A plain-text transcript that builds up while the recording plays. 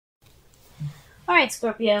Alright,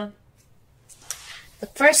 Scorpio. The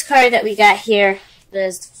first card that we got here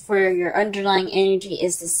is for your underlying energy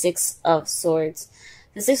is the Six of Swords.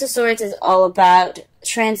 The Six of Swords is all about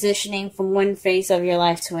transitioning from one phase of your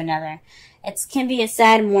life to another. It can be a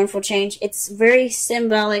sad, mournful change. It's very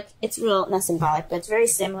symbolic. It's real, not symbolic, but it's very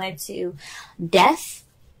similar to death.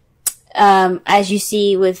 As you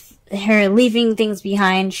see with her leaving things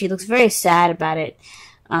behind, she looks very sad about it.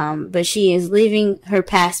 But she is leaving her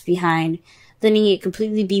past behind, letting it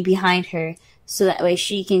completely be behind her, so that way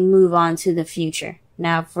she can move on to the future.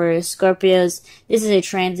 Now, for Scorpios, this is a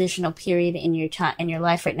transitional period in your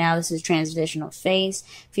life right now. This is a transitional phase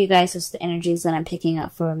for you guys. This is the energies that I'm picking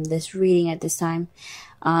up from this reading at this time.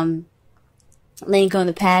 Letting go of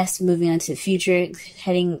the past, moving on to the future,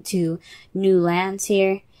 heading to new lands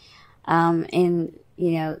here, and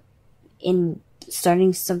in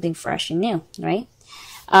starting something fresh and new, right?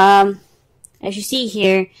 As you see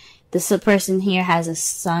here, this person here has a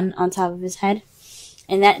sun on top of his head.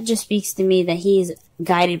 And that just speaks to me that he is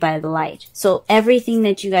guided by the light. So everything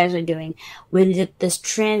that you guys are doing, with this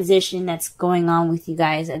transition that's going on with you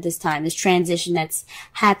guys at this time, this transition that's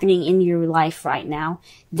happening in your life right now,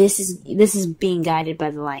 this is being guided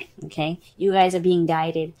by the light. Okay, you guys are being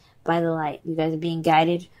guided by the light. You guys are being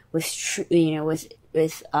guided with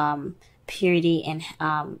purity and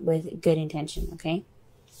with good intention. Okay,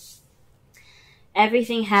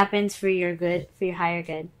 everything happens for your good, for your higher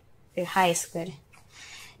good, for your highest good.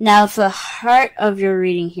 Now, the heart of your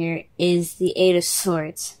reading here is the Eight of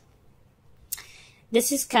Swords.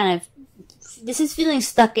 This is feeling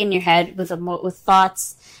stuck in your head with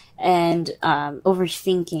thoughts and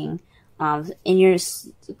overthinking, and you're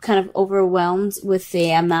kind of overwhelmed with the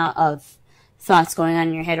amount of thoughts going on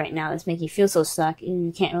in your head right now that's making you feel so stuck, and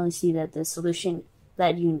you can't really see that the solution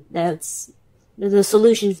the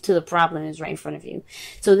solution to the problem is right in front of you.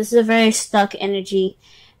 So this is a very stuck energy.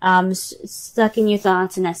 Stuck in your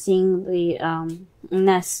thoughts and not seeing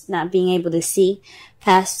not being able to see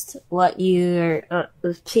past what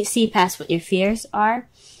see past what your fears are.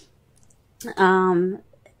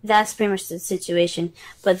 That's pretty much the situation.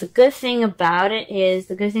 But the good thing about it is,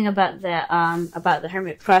 the good thing about the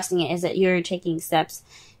Hermit crossing it is that you're taking steps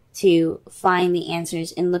to find the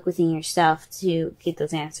answers and look within yourself to get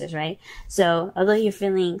those answers, right? So, although you're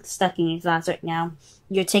feeling stuck in your thoughts right now,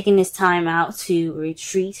 you're taking this time out to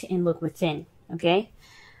retreat and look within, okay?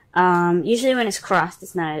 Usually when it's crossed,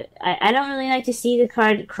 it's not, I don't really like to see the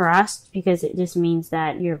card crossed, because it just means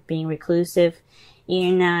that you're being reclusive.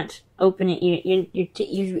 You're not opening,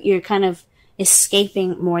 you're kind of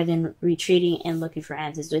escaping more than retreating and looking for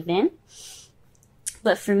answers within.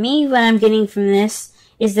 But for me, what I'm getting from this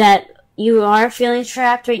is that you are feeling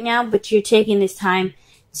trapped right now, but you're taking this time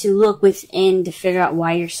to look within to figure out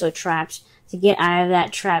why you're so trapped, to get out of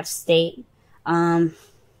that trapped state, to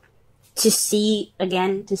see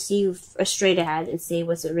straight ahead and see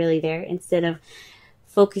what's really there, instead of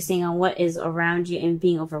focusing on what is around you and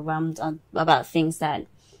being overwhelmed about things that,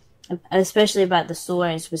 especially about the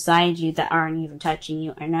swords beside you that aren't even touching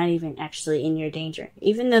you, are not even actually in your danger.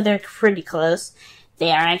 Even though they're pretty close,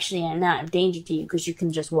 they are actually not of danger to you, because you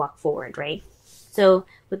can just walk forward, right? So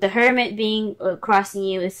with the Hermit being crossing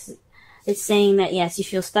you, it's saying that yes, you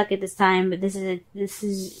feel stuck at this time, but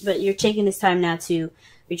but you're taking this time now to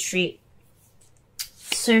retreat,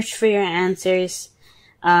 search for your answers.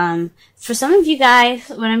 For some of you guys,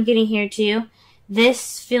 what I'm getting here too,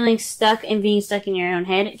 this feeling stuck and being stuck in your own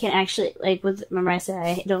head can actually, remember I said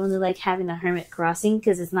I don't really like having the Hermit crossing,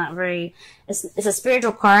 because it's not very, it's a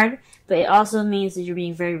spiritual card, but it also means that you're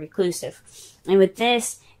being very reclusive. And with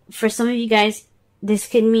this, for some of you guys, this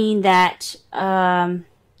could mean that,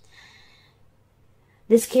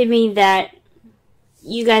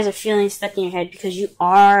 you guys are feeling stuck in your head because you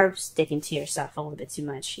are sticking to yourself a little bit too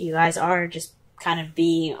much. You guys are just kind of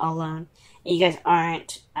being alone, and you guys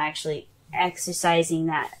aren't actually exercising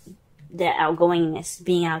that outgoingness,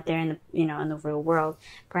 being out there in the real world.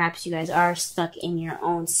 Perhaps you guys are stuck in your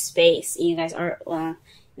own space. You guys are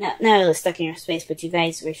not really stuck in your space, but you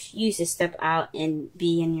guys refuse to step out and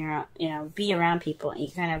be in your be around people, and you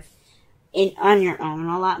kind of on your own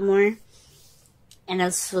a lot more. And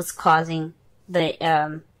that's what's causing the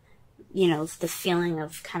the feeling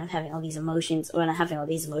of kind of having all these emotions, or not having all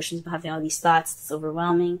these emotions, but having all these thoughts that's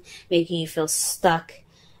overwhelming, making you feel stuck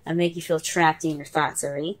and make you feel trapped in your thoughts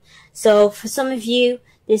already. So for some of you,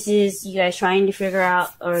 this is you guys trying to figure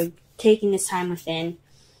out, or taking this time within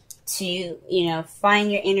to,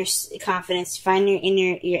 find your inner confidence, find your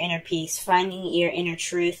inner peace, finding your inner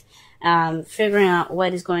truth, figuring out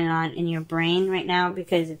what is going on in your brain right now,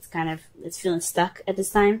 because it's feeling stuck at this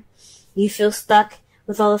time. You feel stuck,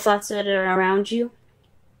 with all the thoughts that are around you.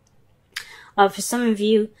 For some of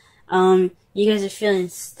you, you guys are feeling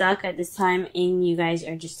stuck at this time, and you guys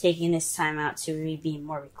are just taking this time out to really be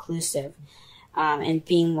more reclusive, and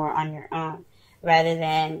being more on your own, rather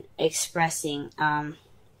than expressing,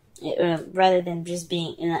 rather than just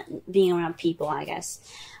being around people, I guess.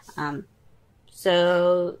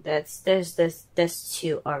 So that's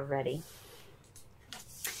two already.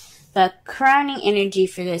 The crowning energy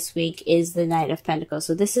for this week is the Knight of Pentacles.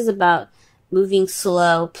 So this is about moving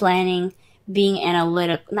slow, planning, being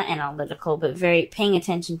not analytical, but very paying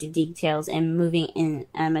attention to details and moving in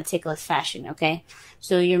a meticulous fashion, okay?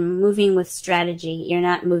 So you're moving with strategy. You're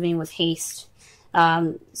not moving with haste.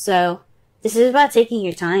 So this is about taking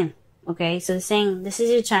your time, okay? So saying this is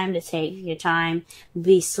your time to take your time,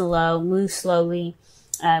 be slow, move slowly,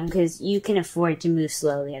 because you can afford to move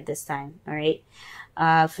slowly at this time, all right?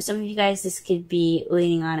 For some of you guys, this could be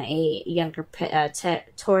leaning on a younger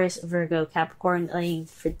Taurus, Virgo, Capricorn, leaning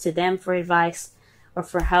to them for advice or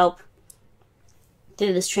for help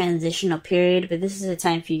through this transitional period. But this is a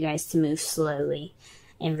time for you guys to move slowly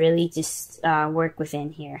and really just work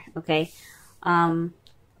within here, okay?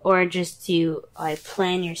 Or just to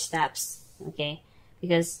plan your steps, okay?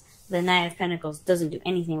 Because the Knight of Pentacles doesn't do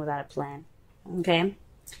anything without a plan, okay?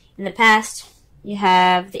 In the past, you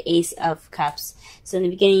have the Ace of Cups. So in the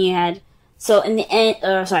beginning you had, in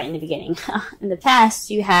the past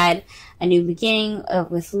you had a new beginning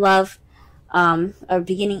with love, or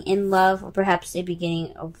beginning in love, or perhaps a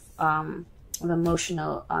beginning of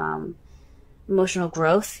emotional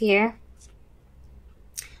growth here.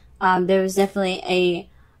 There was definitely a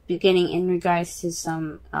beginning in regards to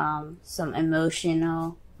some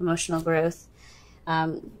emotional growth.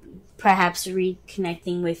 Perhaps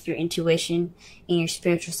reconnecting with your intuition and your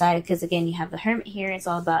spiritual side, because again, you have the Hermit here. It's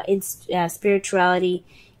all about spirituality,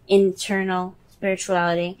 internal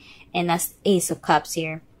spirituality, and that's Ace of Cups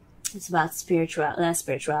here. It's about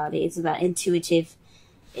spirituality. It's about intuitive.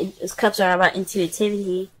 Cups are about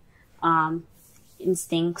intuitivity,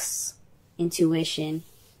 instincts, intuition.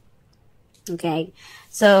 Okay,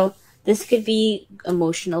 so this could be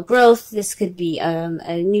emotional growth. This could be a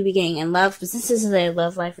new beginning in love. But this is a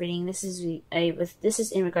love life reading. This is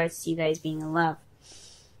in regards to you guys being in love.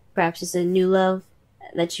 Perhaps it's a new love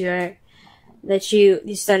that you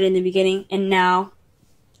started in the beginning, and now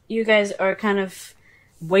you guys are kind of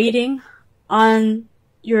waiting on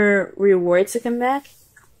your rewards to come back.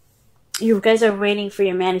 You guys are waiting for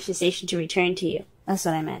your manifestation to return to you. That's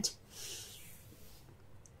what I meant.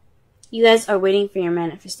 You guys are waiting for your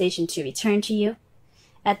manifestation to return to you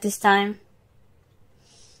at this time.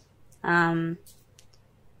 As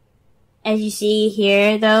you see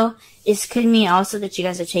here, though, this could mean also that you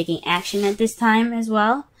guys are taking action at this time as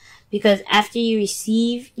well. Because after you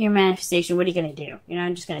receive your manifestation, what are you going to do? You're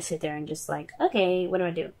not just going to sit there and just like, okay, what do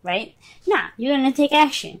I do, right? Nah, you're going to take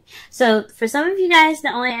action. So for some of you guys,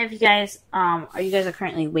 not only have you guys are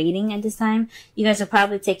currently waiting at this time, you guys are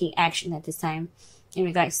probably taking action at this time in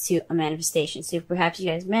regards to a manifestation. So perhaps you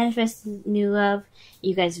guys manifested new love,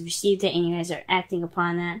 you guys have received it, and you guys are acting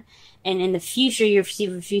upon that. And in the future, you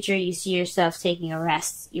see yourself taking a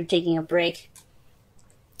rest. You're taking a break.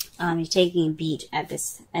 You're taking a beat at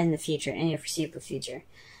this in the future, in your foreseeable future.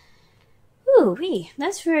 Ooh,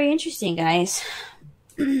 that's very interesting, guys.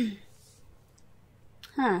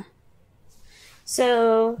 Huh.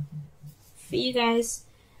 So, for you guys,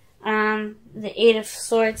 the Eight of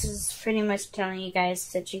Swords is pretty much telling you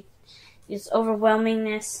guys that this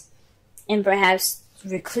overwhelmingness and perhaps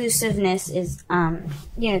reclusiveness is,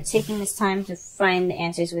 taking this time to find the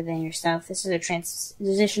answers within yourself. This is a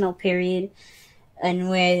transitional period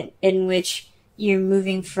in which you're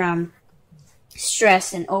moving from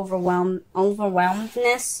stress and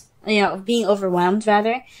overwhelmedness, being overwhelmed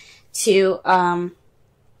rather, to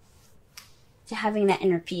having that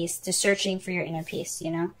inner peace, to searching for your inner peace,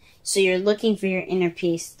 So you're looking for your inner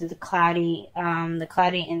peace through the cloudy and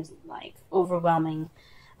like overwhelming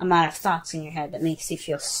amount of thoughts in your head that makes you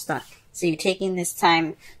feel stuck. So you're taking this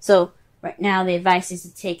time. So right now the advice is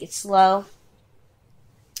to take it slow.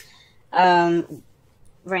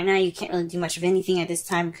 Right now you can't really do much of anything at this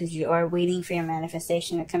time because you are waiting for your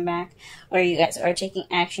manifestation to come back, or you guys are taking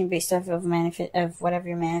action based off of whatever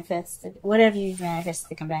you've manifested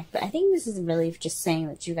to come back. But I think this is really just saying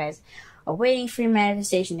that you guys are waiting for your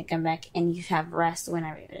manifestation to come back, and you have rest when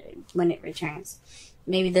it returns.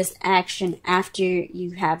 Maybe this action after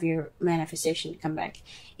you have your manifestation to come back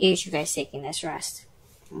is you guys taking this rest.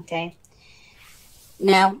 Okay.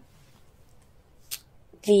 Now,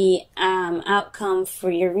 the outcome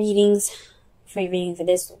for your reading for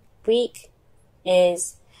this week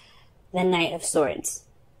is the Knight of Swords.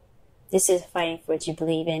 This is fighting for what you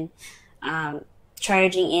believe in,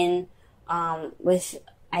 charging in with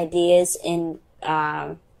ideas and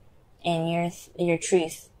your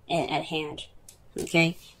truth at hand.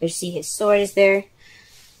 Okay, you see his sword is there.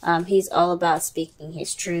 He's all about speaking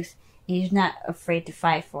his truth. He's not afraid to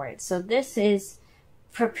fight for it. So this is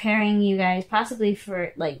preparing you guys possibly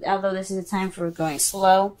for, like, although this is a time for going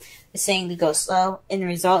slow, it's saying to go slow. In the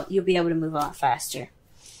result, you'll be able to move on faster.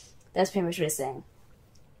 That's pretty much what it's saying.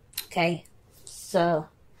 Okay, so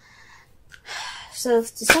to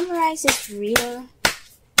summarize this reading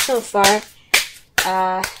so far,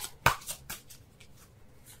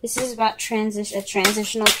 this is about a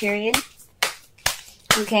transitional period.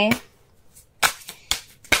 Okay,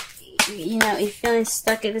 you know, you're feeling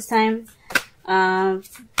stuck at this time,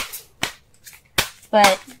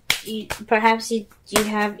 but perhaps you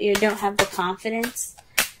don't have the confidence.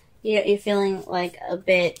 You're feeling like a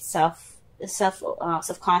bit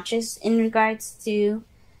self-conscious in regards to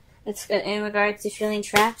feeling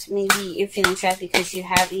trapped. Maybe you're feeling trapped because you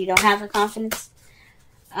don't have the confidence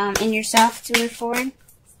in yourself to move forward.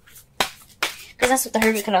 Because that's what the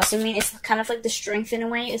Hermit could also mean. It's kind of like the strength in a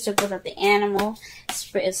way. It's about the animal,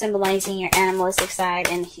 symbolizing your animalistic side,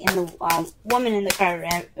 and the woman in the card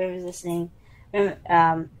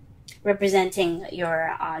representing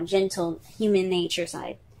your gentle human nature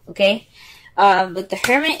side. Okay, but the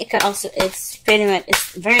Hermit, it's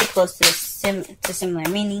very close to similar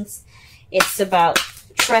meanings. It's about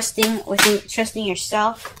trusting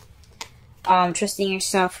yourself. Trusting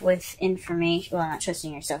yourself with information. Well, not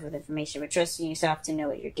trusting yourself with information, but trusting yourself to know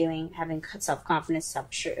what you're doing. Having self-confidence,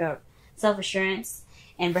 self-assurance,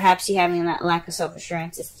 and perhaps you having that lack of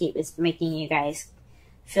self-assurance is making you guys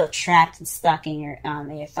feel trapped and stuck in your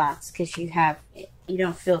thoughts, because you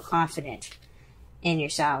don't feel confident in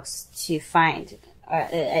yourselves to find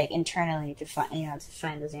internally to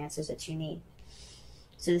find those answers that you need.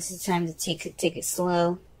 So this is time to take it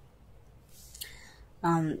slow.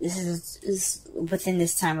 This is within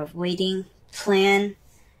this time of waiting, plan,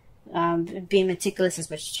 be meticulous as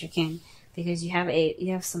much as you can, because you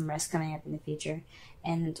have some rest coming up in the future,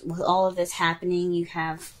 and with all of this happening, you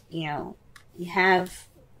have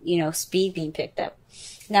speed being picked up.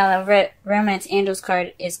 Now the Romance Angels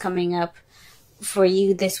card is coming up for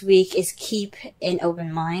you this week. Is keep an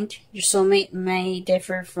open mind. Your soulmate may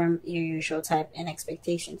differ from your usual type and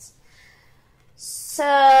expectations.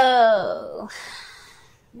 So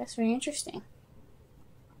that's very interesting.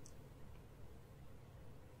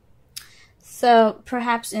 So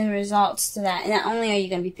perhaps in results to that, not only are you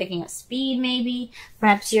going to be picking up speed, maybe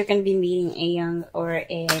perhaps you're going to be meeting a young or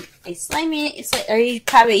a slimy. Or you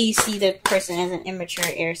see the person as an immature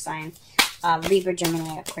air sign, Libra,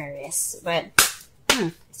 Gemini, Aquarius. But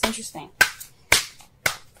it's interesting.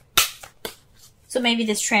 So maybe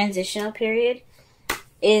this transitional period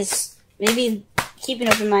is maybe keep an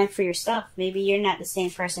open mind for yourself. Maybe you're not the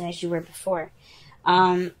same person as you were before.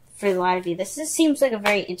 For a lot of you, this seems like a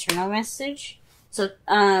very internal message. So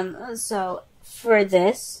for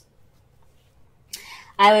this,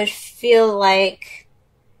 I would feel like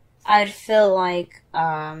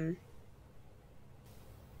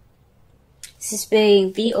this is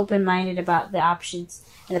be open-minded about the options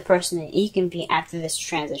and the person that you can be after this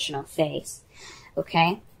transitional phase.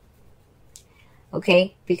 Okay,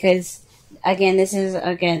 because again, this is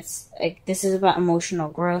about emotional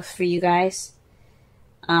growth for you guys.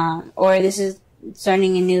 Or this is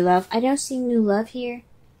starting a new love. I don't see new love here.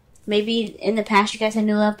 Maybe in the past you guys had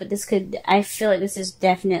new love, but I feel like this is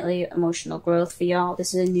definitely emotional growth for y'all.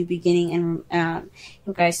 This is a new beginning, and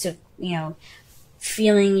you guys to,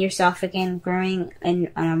 feeling yourself again, growing in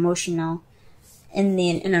an emotional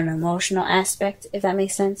aspect, if that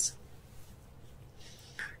makes sense.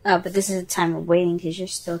 But this is a time of waiting, because you're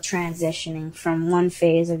still transitioning from one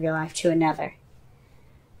phase of your life to another.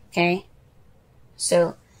 Okay?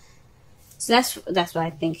 So that's what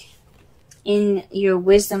I think. In your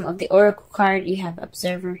wisdom of the Oracle card, you have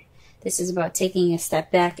Observer. This is about taking a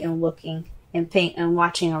step back and looking and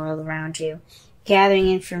watching all around you, gathering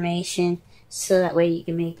information so that way you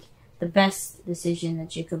can make the best decision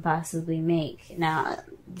that you could possibly make. Now,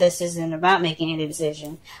 this isn't about making any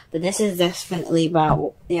decision, but this is definitely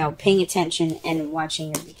about paying attention and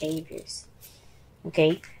watching your behaviors.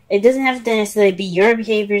 Okay? It doesn't have to necessarily be your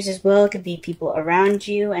behaviors as well. It could be people around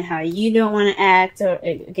you and how you don't want to act or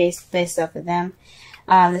based off of them.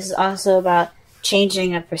 This is also about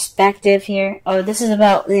changing a perspective here. Oh, this is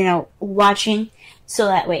about, watching so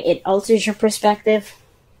that way it alters your perspective.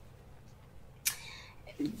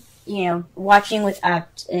 Watching with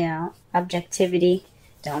objectivity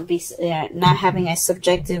Don't be not having a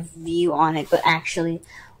subjective view on it, but actually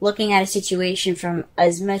looking at a situation from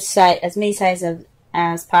as many sides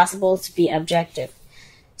as possible to be objective.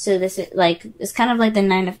 So this is like, it's kind of like the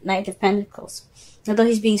Knight of Pentacles. Although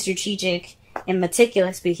he's being strategic and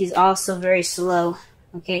meticulous, but he's also very slow.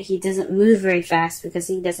 Okay, he doesn't move very fast because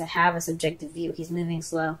he doesn't have a subjective view. He's moving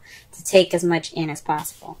slow to take as much in as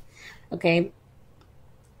possible. Okay.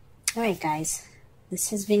 Alright, guys. This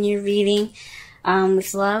has been your reading.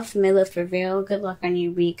 With love, may love prevail. Good luck on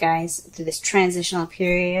your week, guys, through this transitional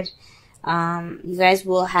period. You guys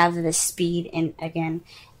will have the speed and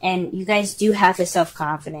you guys do have the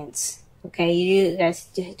self-confidence. Okay, you guys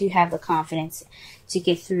do have the confidence to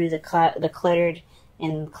get through the cluttered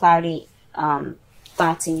and cloudy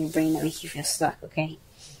thoughts in your brain that make you feel stuck. Okay,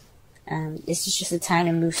 this is just a time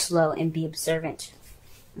to move slow and be observant.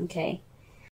 Okay.